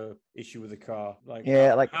or had a issue with the car,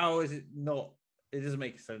 how is it not? It doesn't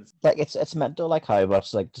make sense. Like it's mental, like how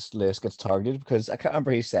much like just Lewis gets targeted, because I can't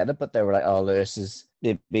remember who said it, but they were like, "Oh, Lewis is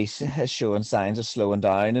maybe showing signs of slowing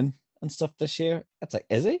down and stuff this year." It's like,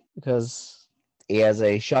 is he? Because he has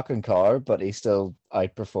a shocking car, but he's still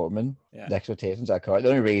outperforming the expectations of that car. The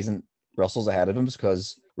only reason Russell's ahead of him is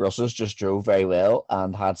because Russell's just drove very well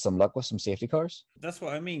and had some luck with some safety cars. That's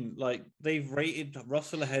what I mean. Like they've rated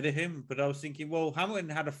Russell ahead of him, but I was thinking, well, Hamilton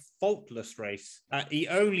had a faultless race. He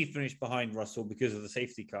only finished behind Russell because of the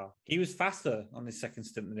safety car. He was faster on his second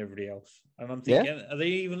stint than everybody else. And I'm thinking, are they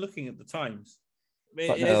even looking at the times?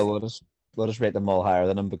 But no, we'll just rate them all higher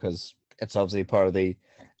than him because it's obviously part of the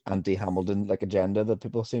anti-Hamilton like agenda that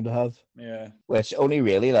people seem to have. Yeah, which only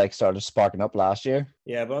really like started sparking up last year.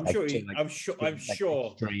 Yeah, but I'm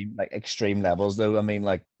sure. Extreme levels though. I mean,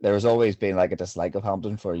 like there's always been like a dislike of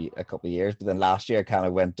Hamilton for a couple of years, but then last year kind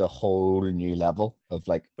of went to a whole new level of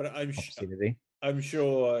like. But I'm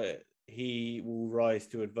sure he will rise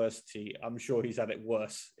to adversity. I'm sure he's had it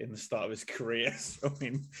worse in the start of his career. So, I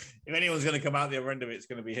mean, if anyone's going to come out the other end of it, it's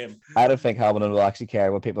going to be him. I don't think Hamilton will actually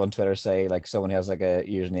care when people on Twitter say like someone has like a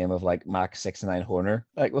username of like Max69 Horner.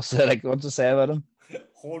 Like we'll say like what's to say about him?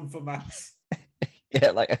 Horn for Max.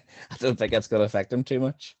 Yeah, like I don't think that's going to affect him too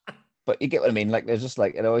much. But you get what I mean. Like there's just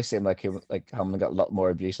like it always seemed like Hamilton got a lot more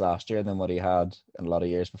abuse last year than what he had in a lot of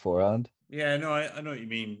years beforehand. Yeah, no, I know what you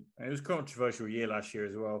mean. It was a controversial year last year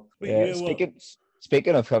as well. But yeah,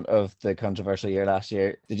 speaking of the controversial year last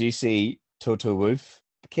year, did you see Toto Wolff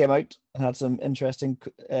came out and had some interesting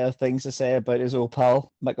things to say about his old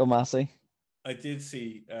pal Michael Masi? I did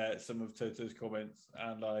see some of Toto's comments,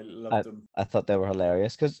 and I loved them. I thought they were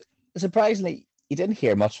hilarious because surprisingly, you didn't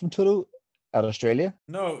hear much from Toto at Australia.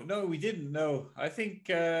 No, we didn't. No, I think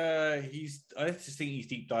I just think he's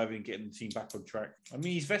deep diving and getting the team back on track. I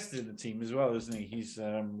mean, he's vested in the team as well, isn't he? He's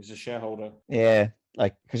a shareholder. Yeah,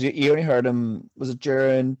 Like, because you only heard him, was it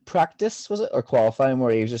during practice, was it, or qualifying,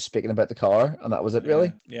 where he was just speaking about the car, and that was it,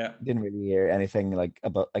 really? Yeah. Didn't really hear anything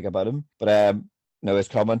about him. But no, his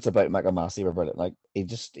comments about Michael Masi were brilliant. Like, he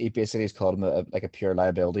basically has called him a pure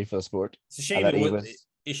liability for the sport. It's a And shame that he was,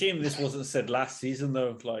 a shame this wasn't said last season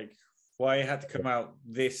though. Like why it had to come out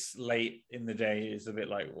this late in the day is a bit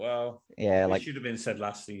like, well, yeah, it like should have been said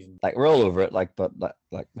last season. we're all over it. Like, but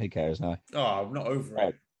like who cares now? Oh, I'm not over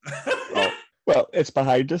Oh, it. well, it's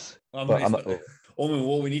behind us. But I'm It's not not.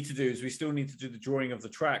 What we need to do is we still need to do the drawing of the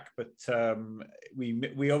track, but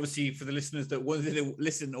we obviously, for the listeners that wanted to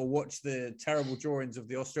listen or watch the terrible drawings of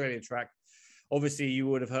the Australia track, obviously you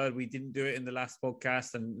would have heard we didn't do it in the last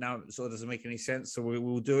podcast, and now it sort of doesn't make any sense. So we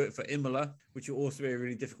will do it for Imola, which will also be a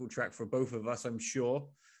really difficult track for both of us, I'm sure.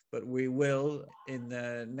 But we will, in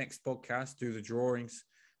the next podcast, do the drawings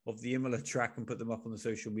of the Imola track and put them up on the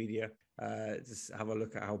social media. Just have a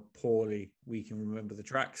look at how poorly we can remember the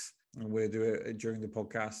tracks, and we'll do it during the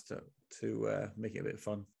podcast to make it a bit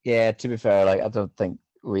fun. Yeah, to be fair, like I don't think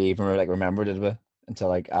we even remembered it until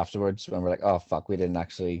like afterwards when we're like, oh fuck, we didn't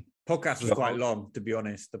actually. Podcast was quite long, to be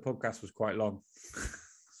honest. The podcast was quite long,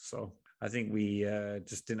 so I think we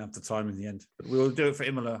just didn't have the time in the end. But we'll do it for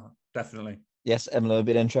Imola, definitely. Yes, Imola would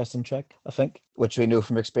be an interesting track, I think, which we know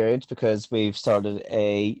from experience because we've started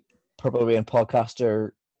a Purple Rain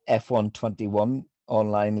Podcaster F121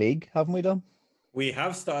 online league, haven't we, Dom? We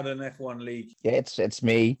have started an F1 league. Yeah, it's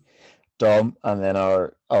me, Dom, and then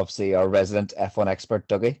our resident F1 expert,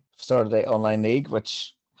 Dougie. Started an online league,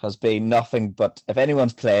 which has been nothing but, if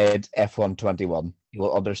anyone's played F121, you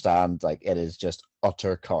will understand, like, it is just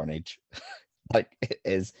utter carnage. Like, it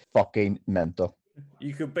is fucking mental.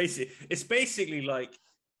 You could it's basically like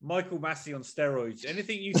Michael Masi on steroids.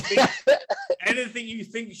 Anything you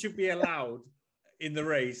think should be allowed in the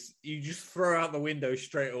race, you just throw out the window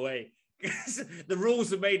straight away. The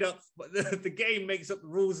rules are made up, but the game makes up the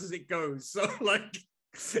rules as it goes. So like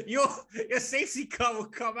your safety car will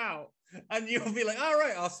come out and you'll be like, all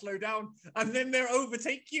right, I'll slow down. And then they'll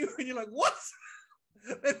overtake you. And you're like, what?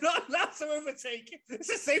 They're not allowed to overtake. It's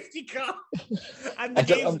a safety car. And the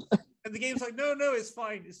game's like, no, it's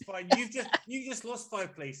fine. It's fine. You just lost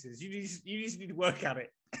 5 places. You just need to work at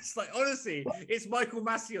it. It's like, honestly, it's Michael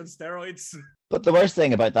Masi on steroids. But the worst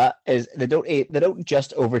thing about that is they don't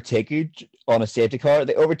just overtake you on a safety car.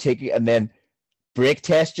 They overtake you and then brake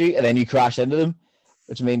test you, and then you crash into them,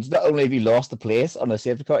 which means not only have you lost the place on a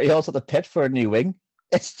safety car, you also have to pit for a new wing.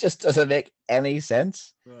 It just doesn't make any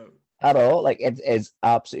sense. No. At all. Like, it is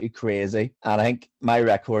absolutely crazy. And I think my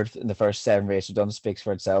record in the first 7 races we've done speaks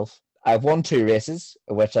for itself. I've won 2 races,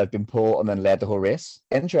 of which I've been pole and then led the whole race.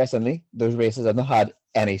 Interestingly, those races I've not had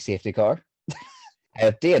any safety car. I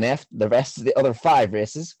have DNF'd the rest of the other 5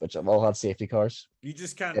 races, which have all had safety cars. You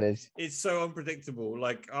just can't. It's so unpredictable.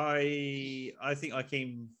 Like I think I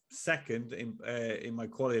came second in my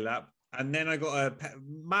quali lap, and then I got a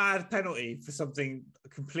mad penalty for something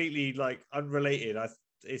completely like unrelated.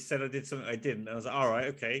 It said I did something I didn't. And I was like, all right,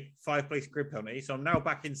 okay, 5-place grid penalty. So I'm now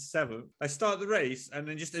back in 7th. I start the race, and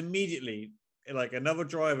then just immediately, like, another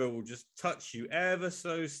driver will just touch you ever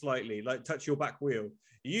so slightly, like touch your back wheel.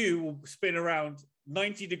 You will spin around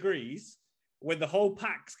 90 degrees when the whole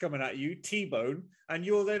pack's coming at you, T-bone, and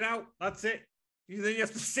you're then out. That's it. Then you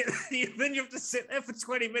have to sit. Then you have to sit there for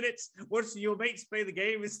 20 minutes watching your mates play the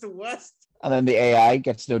game. It's the worst. And then the AI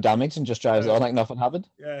gets no damage and just drives on like nothing happened.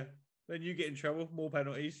 Yeah. Then you get in trouble, more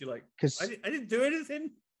penalties. You're like, I didn't do anything.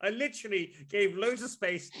 I literally gave loads of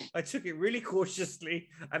space. I took it really cautiously,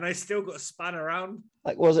 and I still got spun around.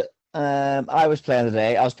 Like, was it? I was playing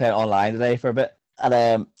today. I was playing online today for a bit,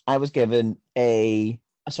 and I was given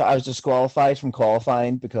So I was disqualified from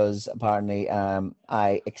qualifying because apparently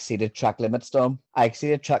I exceeded track limits, Dom. I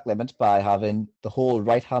exceeded track limits by having the whole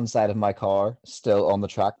right-hand side of my car still on the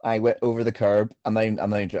track. I went over the curb, I went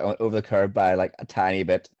over the curb by like a tiny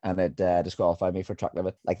bit, and it disqualified me for track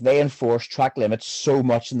limit. Like, they enforce track limits so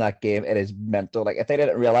much in that game, it is mental. Like, if they did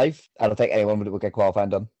it in real life, I don't think anyone would get qualifying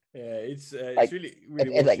done. Yeah, it's really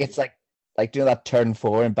it's like doing that turn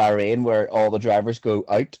 4 in Bahrain where all the drivers go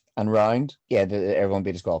out and round. Yeah, everyone will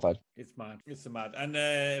be disqualified. It's mad. It's mad. And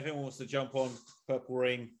if anyone wants to jump on Purple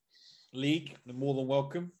Rain League, they're more than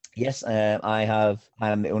welcome. Yes, I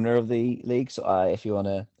am the owner of the league, so if you want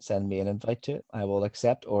to send me an invite to it, I will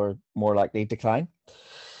accept, or more likely decline.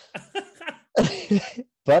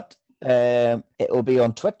 But it will be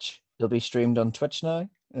on Twitch. It'll be streamed on Twitch now.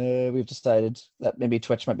 We've decided that maybe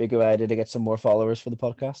Twitch might be a good idea to get some more followers for the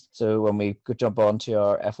podcast. So when we could jump on to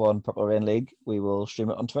our F1 Purple Rain League, we will stream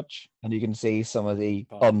it on Twitch, and you can see some of the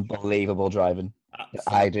unbelievable driving that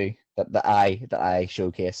I do, that I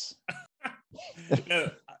showcase.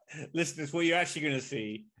 No, listeners, what you're actually going to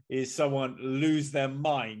see is someone lose their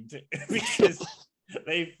mind because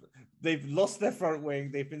they've lost their front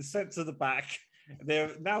wing. They've been sent to the back.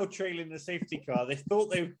 They're now trailing the safety car. They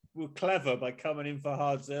thought they were clever by coming in for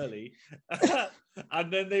hards early,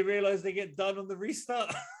 and then they realize they get done on the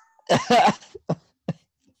restart.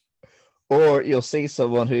 Or you'll see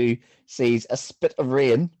someone who sees a spit of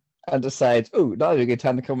rain and decides, oh, now you get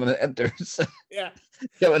time to come in and enter. So Yeah,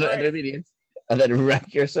 go in right. intermediate and then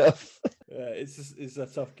wreck yourself. It's a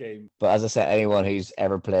tough game. But as I said, anyone who's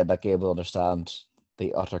ever played that game will understand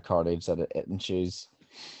the utter carnage that it ensues.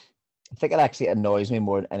 I think it actually annoys me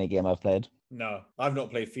more than any game I've played. No, I've not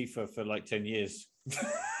played FIFA for like 10 years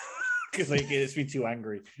because it gets me too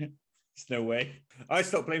angry. There's no way. I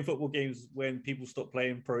stopped playing football games when people stopped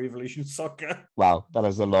playing Pro Evolution Soccer. Wow, that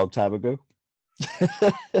is a long time ago.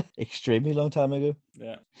 Extremely long time ago.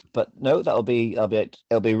 Yeah. But no, it'll be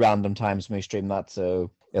random times when we stream that.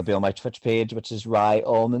 So it'll be on my Twitch page, which is Rye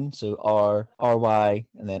Allman. So RY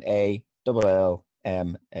and then ALLMAN.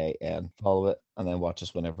 Follow it and then watch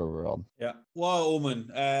us whenever we're on. Yeah. Well,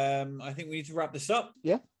 Allman, I think we need to wrap this up.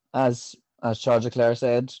 Yeah. As Charles Leclerc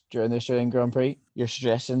said during the Australian Grand Prix, your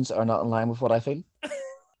suggestions are not in line with what I feel.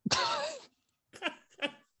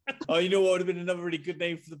 Oh, you know what would have been another really good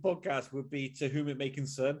name for the podcast would be To Whom It May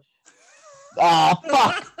Concern. Ah,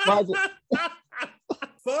 fuck!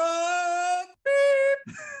 Fuck!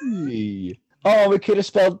 Oh, we could have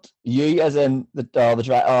spelled you as in the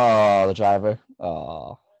driver.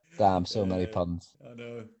 Oh, damn! So many puns. I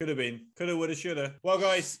know. Could have been. Coulda, woulda, shoulda. Well,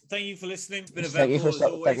 guys, thank you for listening. It's been Thank you for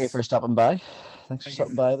stopping by. Thanks for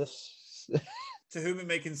stopping by this. To Whom It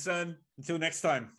May Concern. Until next time.